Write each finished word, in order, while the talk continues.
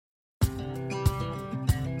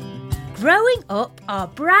Growing Up, our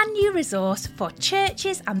brand new resource for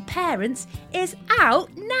churches and parents, is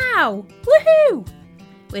out now. Woohoo!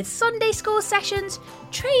 With Sunday school sessions,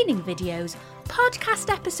 training videos,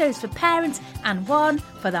 podcast episodes for parents and one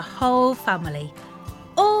for the whole family.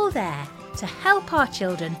 All there to help our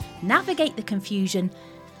children navigate the confusion,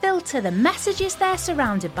 filter the messages they're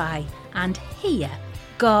surrounded by, and hear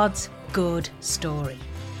God's good story.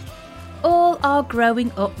 All our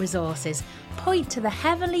Growing Up resources point to the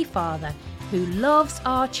Heavenly Father who loves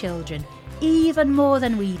our children even more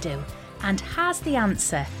than we do and has the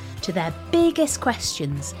answer to their biggest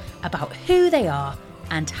questions about who they are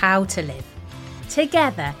and how to live.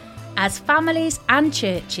 Together, as families and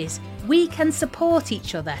churches, we can support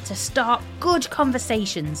each other to start good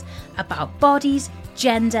conversations about bodies,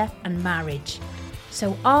 gender and marriage,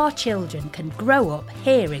 so our children can grow up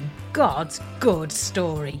hearing God's good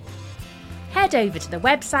story. Head over to the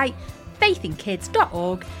website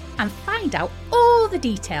faithinkids.org and find out all the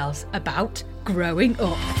details about Growing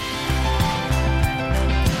Up.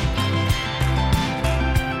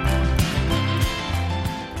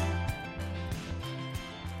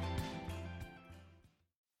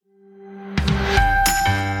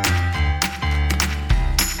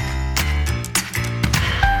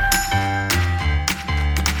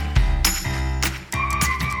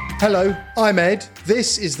 Hello, I'm Ed.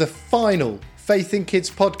 This is the final Faith in Kids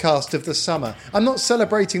podcast of the summer. I'm not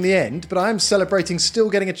celebrating the end, but I am celebrating still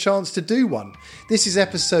getting a chance to do one. This is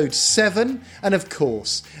episode 7, and of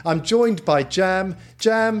course, I'm joined by Jam.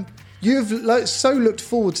 Jam, you've so looked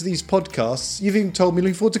forward to these podcasts, you've even told me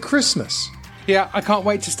looking forward to Christmas. Yeah, I can't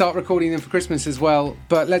wait to start recording them for Christmas as well,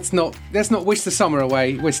 but let's not wish the summer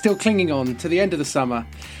away. We're still clinging on to the end of the summer,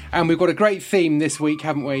 and we've got a great theme this week,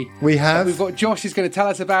 haven't we? We have. We've got Josh who's going to tell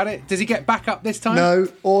us about it. Does he get back up this time? No,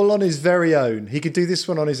 all on his very own. He could do this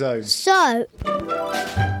one on his own. So,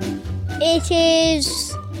 it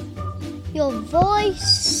is your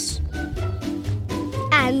voice,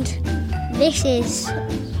 and this is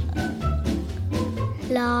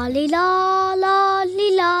la li la la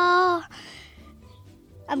li la.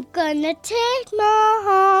 I'm gonna take my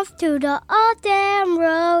horse to the old damn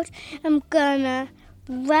road. I'm gonna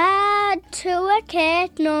ride to a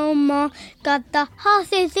kid no more. Got the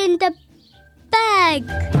horses in the bag.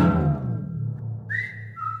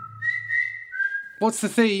 What's the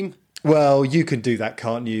theme? Well, you can do that,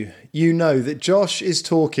 can't you? You know that Josh is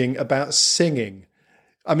talking about singing.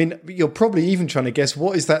 I mean, you're probably even trying to guess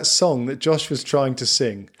what is that song that Josh was trying to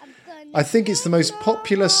sing. I think it's the most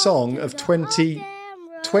popular song of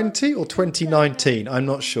 2020 or 2019, I'm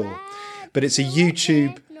not sure. But it's a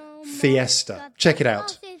YouTube fiesta. Check it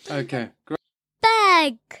out. Okay, great.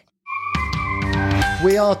 Bag.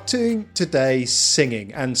 We are doing today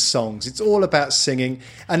singing and songs. It's all about singing.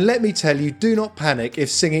 And let me tell you, do not panic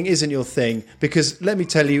if singing isn't your thing, because let me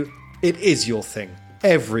tell you, it is your thing.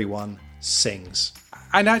 Everyone sings.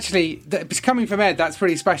 And actually, coming from Ed, that's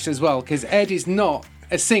pretty special as well, because Ed is not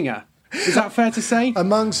a singer. Is that fair to say?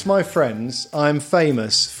 Amongst my friends, I'm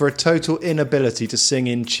famous for a total inability to sing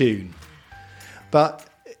in tune. But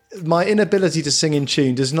my inability to sing in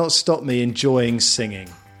tune does not stop me enjoying singing.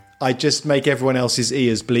 I just make everyone else's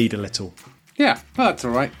ears bleed a little. Yeah, well, that's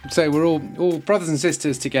all right. So we're all brothers and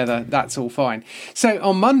sisters together. That's all fine. So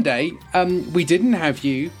on Monday, we didn't have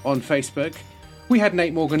you on Facebook. We had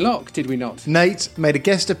Nate Morgan-Locke, did we not? Nate made a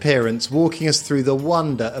guest appearance walking us through the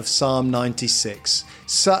wonder of Psalm 96.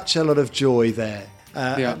 Such a lot of joy there.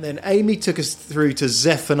 And then Amy took us through to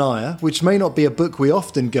Zephaniah, which may not be a book we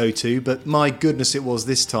often go to, but my goodness it was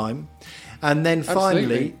this time. And then finally,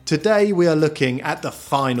 Absolutely. Today we are looking at the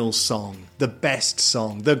final song, the best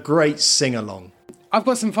song, the great sing-along. I've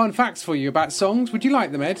got some fun facts for you about songs. Would you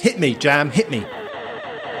like them, Ed? Hit me, Jam, hit me.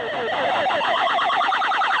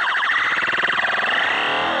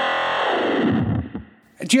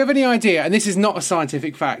 Do you have any idea, and this is not a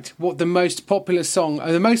scientific fact, what the most popular song,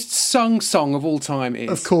 the most sung song of all time is?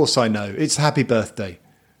 Of course I know. It's Happy Birthday.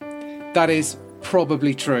 That is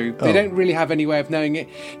probably true. They don't really have any way of knowing it.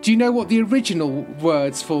 Do you know what the original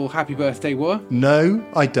words for Happy Birthday were? No,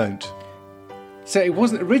 I don't. So it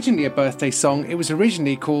wasn't originally a birthday song. It was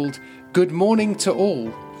originally called Good Morning to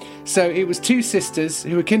All. So it was two sisters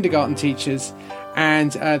who were kindergarten teachers,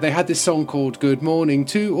 and they had this song called Good Morning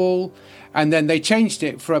to All, and then they changed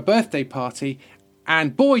it for a birthday party,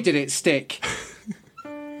 and boy did it stick.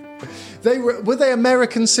 Were they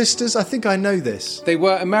American sisters? I think I know this. They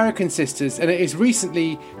were American sisters, and it is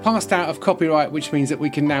recently passed out of copyright, which means that we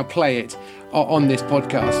can now play it on this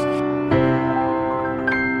podcast.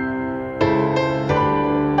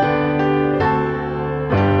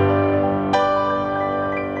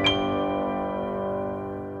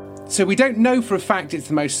 So we don't know for a fact it's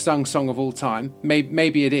the most sung song of all time.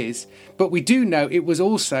 Maybe it is. But we do know it was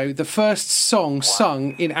also the first song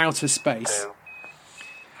sung in outer space.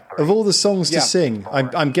 Of all the songs to Yeah. sing,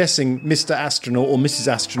 I'm guessing Mr. Astronaut or Mrs.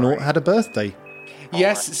 Astronaut had a birthday.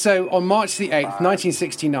 Yes, so on March the 8th,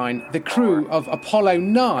 1969, the crew of Apollo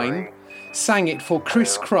 9 sang it for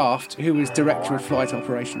Chris Kraft, who was Director of Flight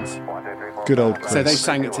Operations. Good old Chris. So they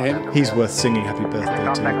sang it to him. He's worth singing happy birthday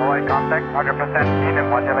to. Hawaii, contact 100% speed and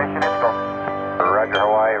modulation is go. Roger,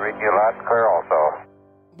 Hawaii, read you loud and clear also.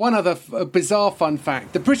 One other bizarre fun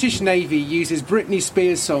fact. The British Navy uses Britney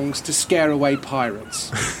Spears songs to scare away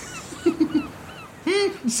pirates.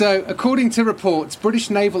 So, according to reports, British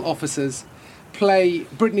naval officers play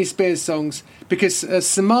Britney Spears songs because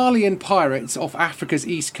Somalian pirates off Africa's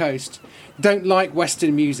east coast don't like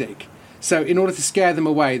Western music. So in order to scare them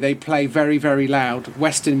away, they play very, very loud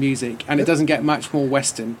Western music, and it doesn't get much more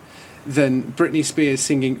Western than Britney Spears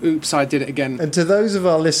singing Oops, I Did It Again. And to those of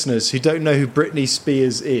our listeners who don't know who Britney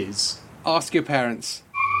Spears is, Ask your parents.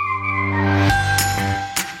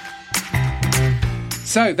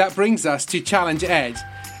 So that brings us to Challenge Ed.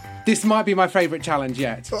 This might be my favourite challenge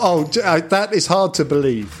yet. that is hard to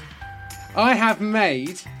believe. I have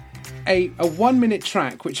made a 1 minute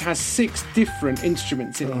track which has 6 different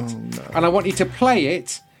instruments in it. And I want you to play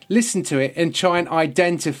it, listen to it, and try and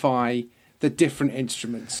identify the different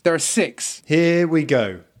instruments. There are 6. Here we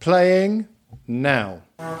go. Playing now.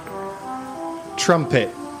 Trumpet.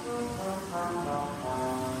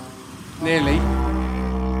 Nearly.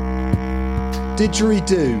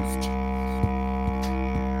 Didgeridoo.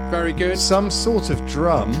 Very good. Some sort of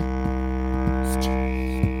drum.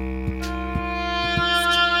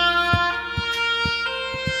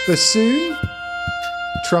 Bassoon.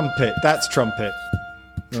 Trumpet. That's trumpet.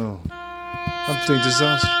 Oh, I'm doing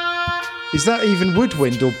disaster. Is that even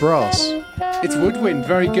woodwind or brass? It's woodwind.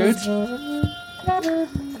 Very good. I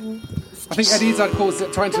think Eddie Izzard calls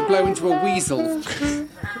it trying to blow into a weasel.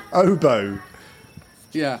 Oboe.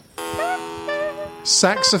 Yeah.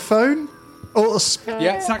 Saxophone? Or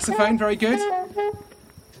Yeah, saxophone. Very good.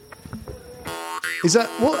 is that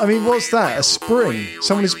what? I mean, what's that? A spring?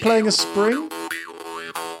 Someone is playing a spring?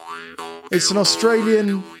 It's an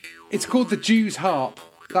Australian It's called the Jew's harp.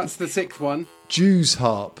 That's the 6th one. Jew's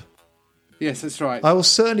harp. Yes, that's right. I will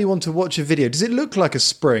certainly want to watch a video. Does it look like a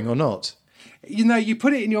spring or not? You know, you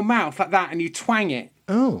put it in your mouth like that and you twang it.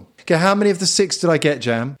 Oh. Okay, how many of the 6 did I get,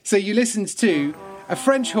 Jam? So you listened to a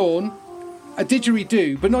French horn, a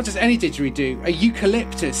didgeridoo, but not just any didgeridoo, a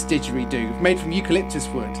eucalyptus didgeridoo made from eucalyptus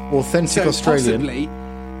wood. Authentic So Australian.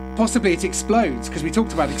 possibly it explodes, because we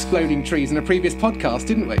talked about exploding trees in a previous podcast,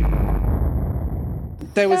 didn't we?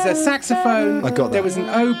 There was a saxophone. I got that. There was an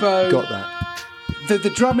oboe. Got that. The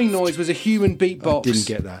drumming noise was a human beatbox. Didn't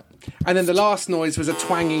get that. And then the last noise was a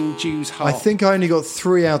twanging Jew's harp. I think I only got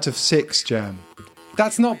 3 out of 6, Jam.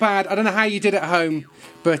 That's not bad. I don't know how you did at home,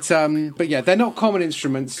 but yeah, they're not common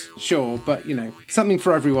instruments, sure, but you know, something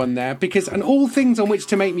for everyone there. And all things on which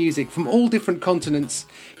to make music from all different continents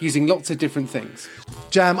using lots of different things.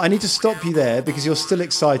 Jam, I need to stop you there because you're still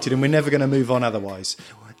excited and we're never going to move on otherwise.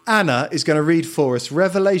 Anna is going to read for us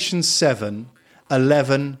Revelation 7,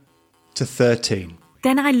 11 to 13.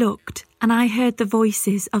 Then I looked, and I heard the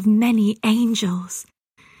voices of many angels.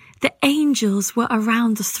 The angels were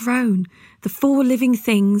around the throne, the 4 living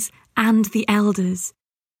things, and the elders.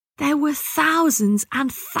 There were thousands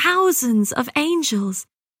and thousands of angels.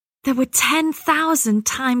 There were 10,000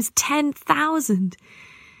 times 10,000.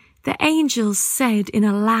 The angels said in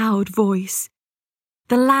a loud voice,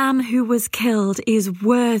 "The Lamb who was killed is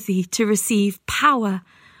worthy to receive power,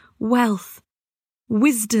 wealth,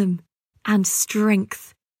 wisdom, and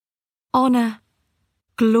strength, honour,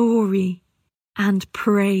 glory, and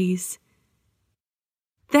praise."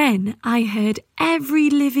 Then I heard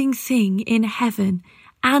every living thing in heaven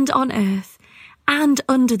and on earth and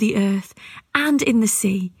under the earth and in the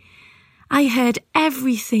sea. I heard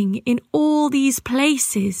everything in all these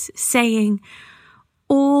places saying,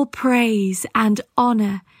 "All praise and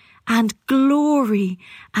honour and glory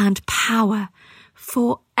and power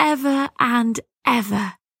forever and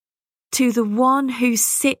ever to the one who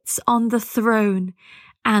sits on the throne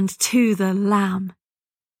and to the Lamb."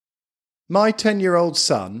 My 10-year-old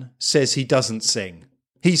son says he doesn't sing.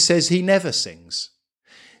 He says he never sings.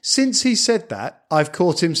 Since he said that, I've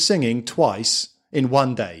caught him singing twice in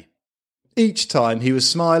one day. Each time he was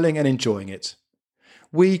smiling and enjoying it.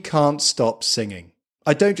 We can't stop singing.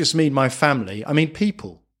 I don't just mean my family, I mean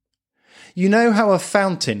people. You know how a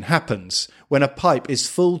fountain happens when a pipe is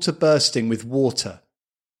full to bursting with water?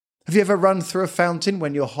 Have you ever run through a fountain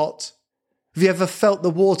when you're hot? Have you ever felt the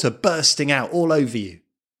water bursting out all over you?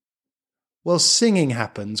 Well, singing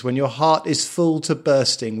happens when your heart is full to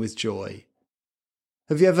bursting with joy.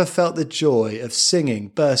 Have you ever felt the joy of singing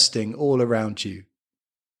bursting all around you?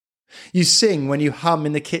 You sing when you hum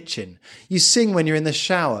in the kitchen. You sing when you're in the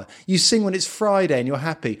shower. You sing when it's Friday and you're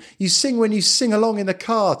happy. You sing when you sing along in the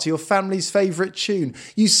car to your family's favourite tune.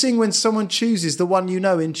 You sing when someone chooses the one you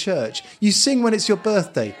know in church. You sing when it's your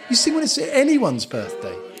birthday. You sing when it's anyone's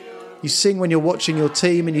birthday. You sing when you're watching your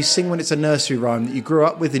team, and you sing when it's a nursery rhyme that you grew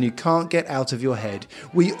up with and you can't get out of your head.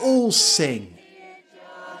 We all sing.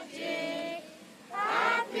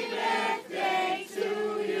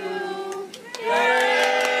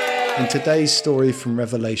 In today's story from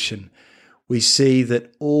Revelation, we see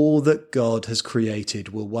that all that God has created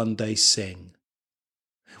will one day sing.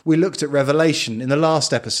 We looked at Revelation in the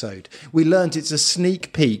last episode. We learnt it's a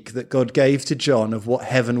sneak peek that God gave to John of what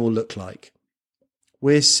heaven will look like.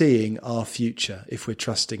 We're seeing our future if we're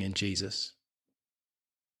trusting in Jesus.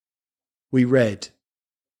 We read,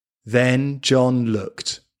 "Then John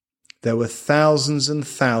looked. There were thousands and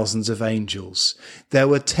thousands of angels. There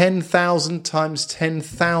were 10,000 times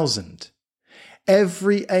 10,000.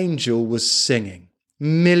 Every angel was singing,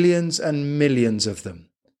 millions and millions of them."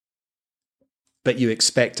 But you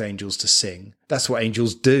expect angels to sing. That's what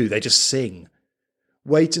angels do. They just sing.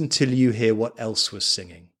 Wait until you hear what else was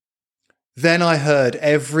singing. "Then I heard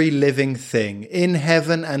every living thing in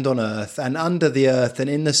heaven and on earth and under the earth and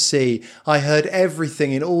in the sea. I heard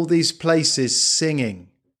everything in all these places singing."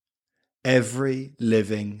 Every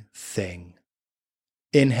living thing.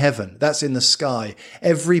 In heaven, that's in the sky,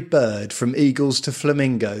 every bird from eagles to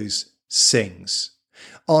flamingos sings.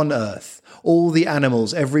 On earth, all the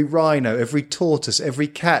animals, every rhino, every tortoise, every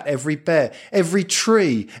cat, every bear, every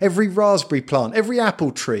tree, every raspberry plant, every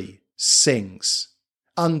apple tree sings.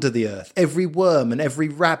 Under the earth, every worm and every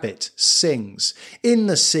rabbit sings. In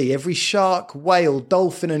the sea, every shark, whale,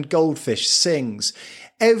 dolphin and goldfish sings.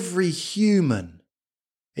 Every human,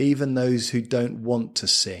 even those who don't want to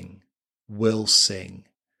sing, will sing.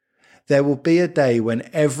 There will be a day when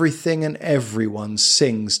everything and everyone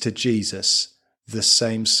sings to Jesus the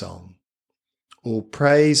same song. All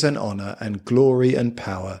praise and honour and glory and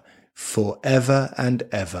power forever and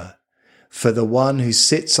ever, for the one who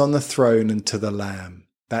sits on the throne and to the Lamb.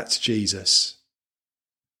 That's Jesus.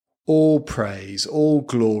 All praise, all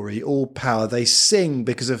glory, all power, they sing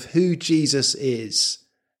because of who Jesus is.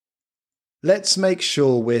 Let's make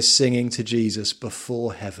sure we're singing to Jesus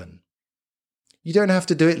before heaven. You don't have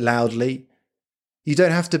to do it loudly. You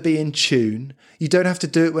don't have to be in tune. You don't have to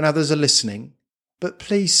do it when others are listening. But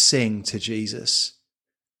please sing to Jesus,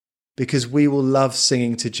 because we will love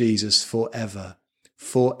singing to Jesus forever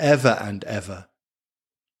and ever.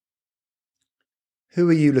 Who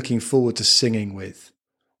are you looking forward to singing with?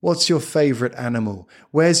 What's your favourite animal?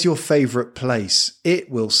 Where's your favourite place? It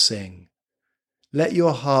will sing. Let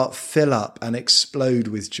your heart fill up and explode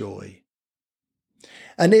with joy.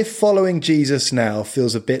 And if following Jesus now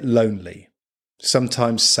feels a bit lonely,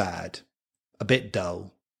 sometimes sad, a bit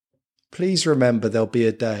dull, please remember there'll be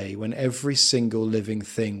a day when every single living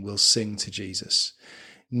thing will sing to Jesus.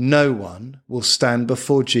 No one will stand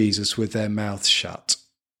before Jesus with their mouth shut.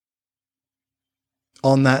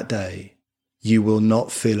 On that day, you will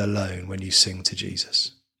not feel alone when you sing to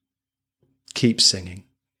Jesus. Keep singing.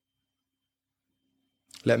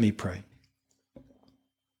 Let me pray.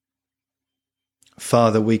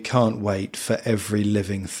 Father, we can't wait for every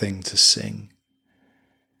living thing to sing.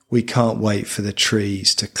 We can't wait for the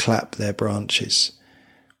trees to clap their branches.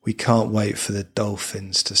 We can't wait for the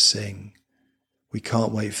dolphins to sing. We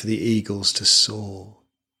can't wait for the eagles to soar.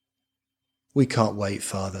 We can't wait,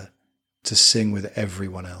 Father, to sing with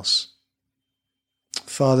everyone else.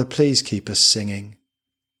 Father, please keep us singing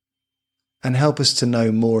and help us to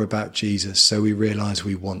know more about Jesus so we realise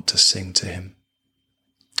we want to sing to him.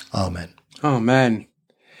 Amen. Amen.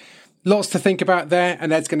 Lots to think about there,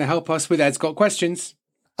 and Ed's going to help us with Ed's Got Questions.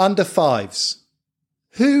 Under fives.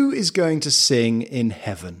 Who is going to sing in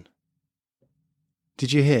heaven?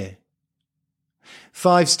 Did you hear?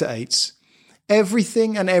 5s to 8s.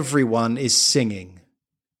 Everything and everyone is singing.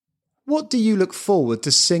 What do you look forward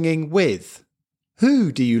to singing with?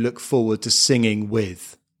 Who do you look forward to singing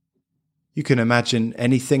with? You can imagine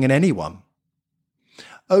anything and anyone.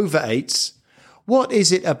 Over 8s. What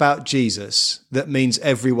is it about Jesus that means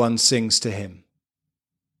everyone sings to him?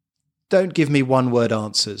 Don't give me one-word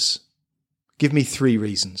answers. Give me 3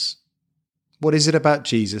 reasons. What is it about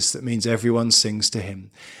Jesus that means everyone sings to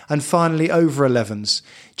him? And finally, over 11s,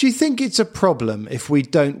 do you think it's a problem if we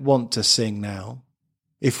don't want to sing now?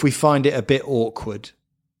 If we find it a bit awkward?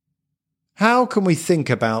 How can we think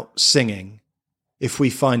about singing if we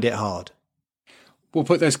find it hard? We'll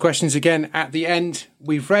put those questions again at the end.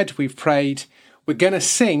 We've read, we've prayed. We're going to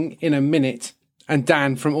sing in a minute, and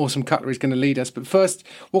Dan from Awesome Cutlery is going to lead us. But first,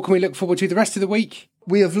 what can we look forward to the rest of the week?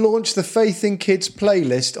 We have launched the Faith in Kids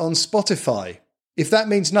playlist on Spotify. If that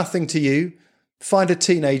means nothing to you, find a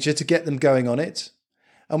teenager to get them going on it.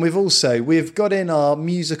 And we've got in our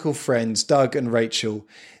musical friends, Doug and Rachel.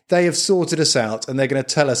 They have sorted us out, and they're going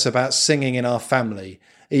to tell us about singing in our family,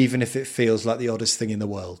 even if it feels like the oddest thing in the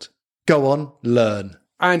world. Go on, learn.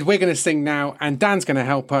 And we're going to sing now, and Dan's going to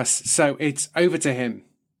help us, so it's over to him.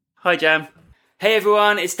 Hi, Jam. Hey,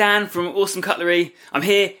 everyone, it's Dan from Awesome Cutlery. I'm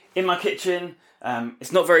here in my kitchen.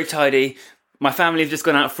 It's not very tidy. My family have just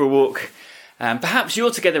gone out for a walk. Perhaps you're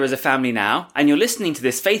together as a family now, and you're listening to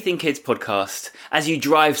this Faith in Kids podcast as you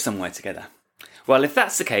drive somewhere together. Well, if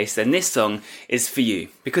that's the case, then this song is for you,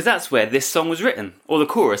 because that's where this song was written, or the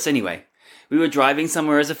chorus anyway. We were driving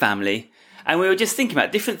somewhere as a family, and we were just thinking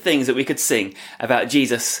about different things that we could sing about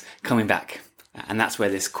Jesus coming back. And that's where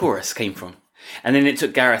this chorus came from. And then it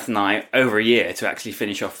took Gareth and I over a year to actually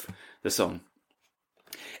finish off the song.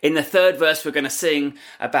 In the third verse, we're going to sing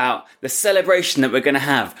about the celebration that we're going to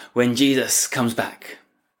have when Jesus comes back.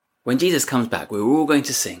 When Jesus comes back, we're all going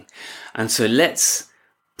to sing. And so let's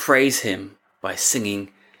praise him by singing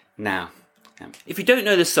now. If you don't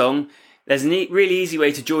know the song, there's a really easy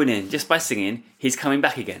way to join in just by singing He's Coming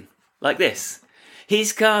Back Again. Like this.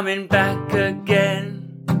 He's coming back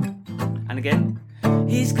again. And again.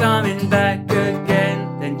 He's coming back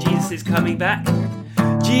again. Then Jesus is coming back.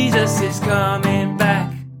 Jesus is coming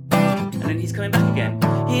back. And then he's coming back again.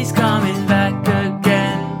 He's coming back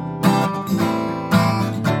again.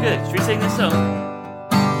 Good. Should we sing this song?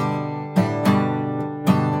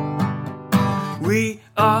 We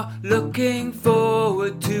are looking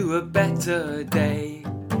forward to a better day,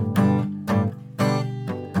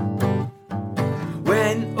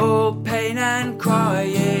 when all pain and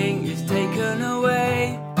crying is taken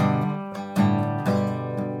away.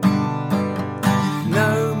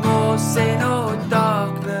 No more sin or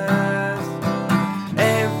darkness,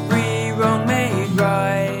 every wrong made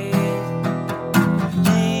right.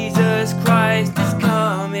 Jesus Christ is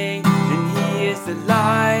coming, and he is the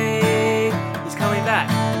light. He's coming back.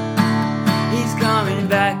 He's coming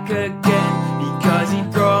back again, because he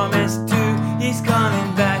promised to. He's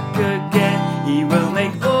coming back again. He will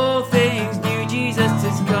make all things new. Jesus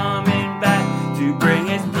is coming back to bring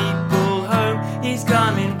his people home. He's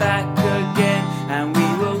coming back again, and we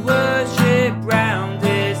will worship round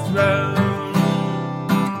his throne.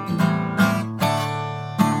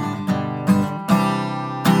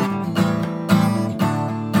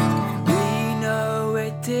 We know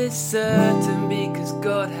it is certain because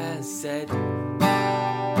God has said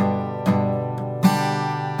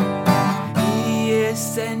he is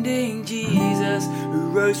sending Jesus, who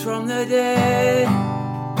rose from the dead.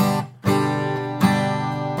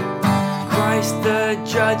 Christ the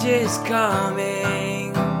judge is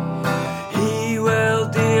coming. He will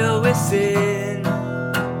deal with sin,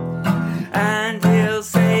 and he'll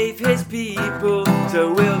save his people,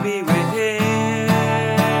 so we'll be with him.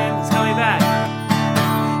 He's coming back.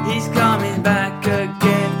 He's coming back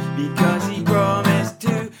again, because he promised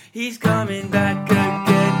to. He's coming back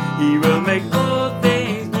again. He will make all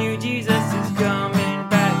things new. Jesus is coming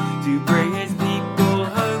back to bring his people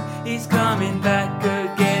home. He's coming back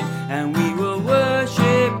again, and we will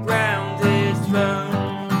worship round his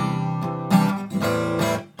throne.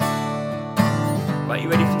 Right, you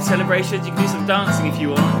ready for the celebrations? You can do some dancing if you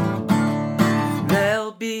want.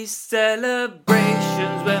 There'll be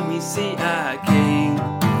celebrations when we see our King.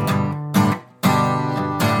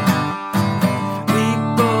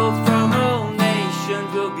 People from all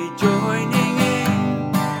nations will be joining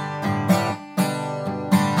in.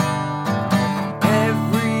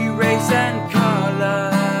 Every race and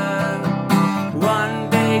color, one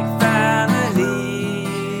big family,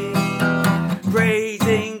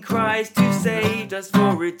 praising Christ who saved us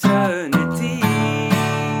for eternity.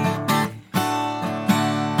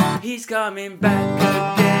 He's coming back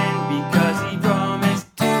again, because he promised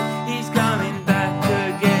to. He's coming back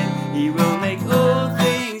again. He will make all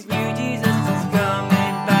things new. Jesus is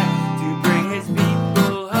coming back to bring his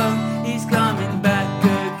people home. He's coming back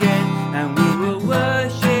again, and we will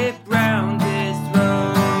worship round his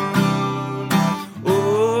throne.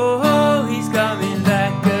 Oh, he's coming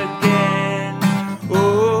back again.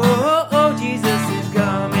 Oh, Jesus is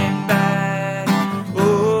coming back.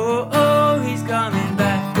 Oh, he's coming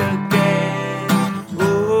back again.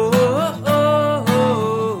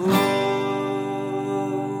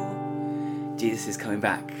 Jesus is coming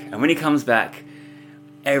back. And when he comes back,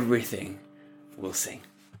 everything will sing.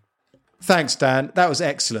 Thanks, Dan. That was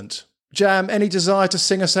excellent. Jam, any desire to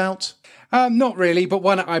sing us out? Not really, but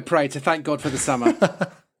why don't I pray to thank God for the summer?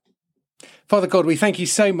 Father God, we thank you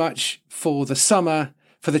so much for the summer,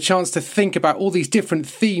 for the chance to think about all these different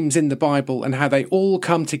themes in the Bible and how they all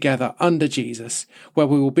come together under Jesus, where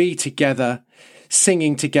we will be together,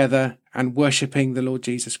 singing together and worshipping the Lord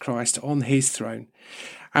Jesus Christ on his throne.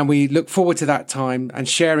 And we look forward to that time and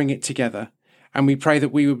sharing it together. And we pray that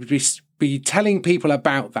we would be telling people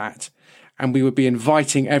about that, and we would be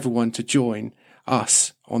inviting everyone to join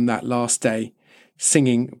us on that last day,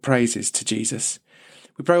 singing praises to Jesus.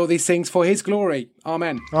 We pray all these things for his glory.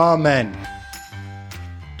 Amen. Amen.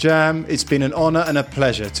 Jam, it's been an honour and a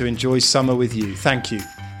pleasure to enjoy summer with you. Thank you.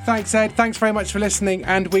 Thanks, Ed. Thanks very much for listening,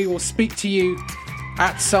 and we will speak to you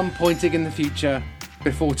at some point in the future,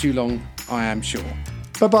 before too long, I am sure.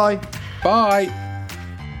 Bye-bye. Bye.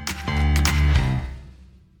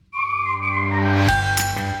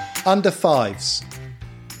 Under fives.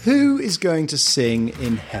 Who is going to sing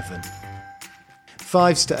in heaven?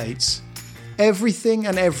 5s to 8s. Everything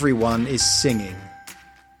and everyone is singing.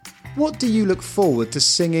 What do you look forward to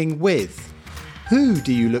singing with? Who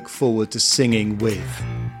do you look forward to singing with?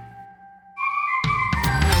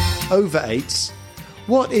 Over 8s.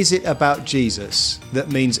 What is it about Jesus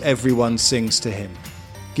that means everyone sings to him?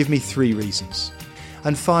 Give me 3 reasons.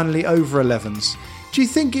 And finally, over 11s. Do you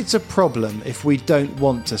think it's a problem if we don't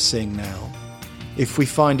want to sing now? If we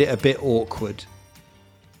find it a bit awkward?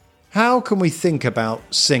 How can we think about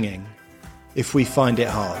singing if we find it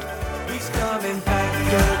hard? He's coming back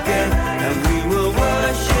again, and we will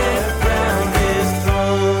worship round his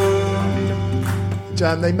throne.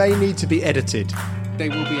 Jam, they may need to be edited. They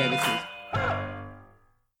will be edited.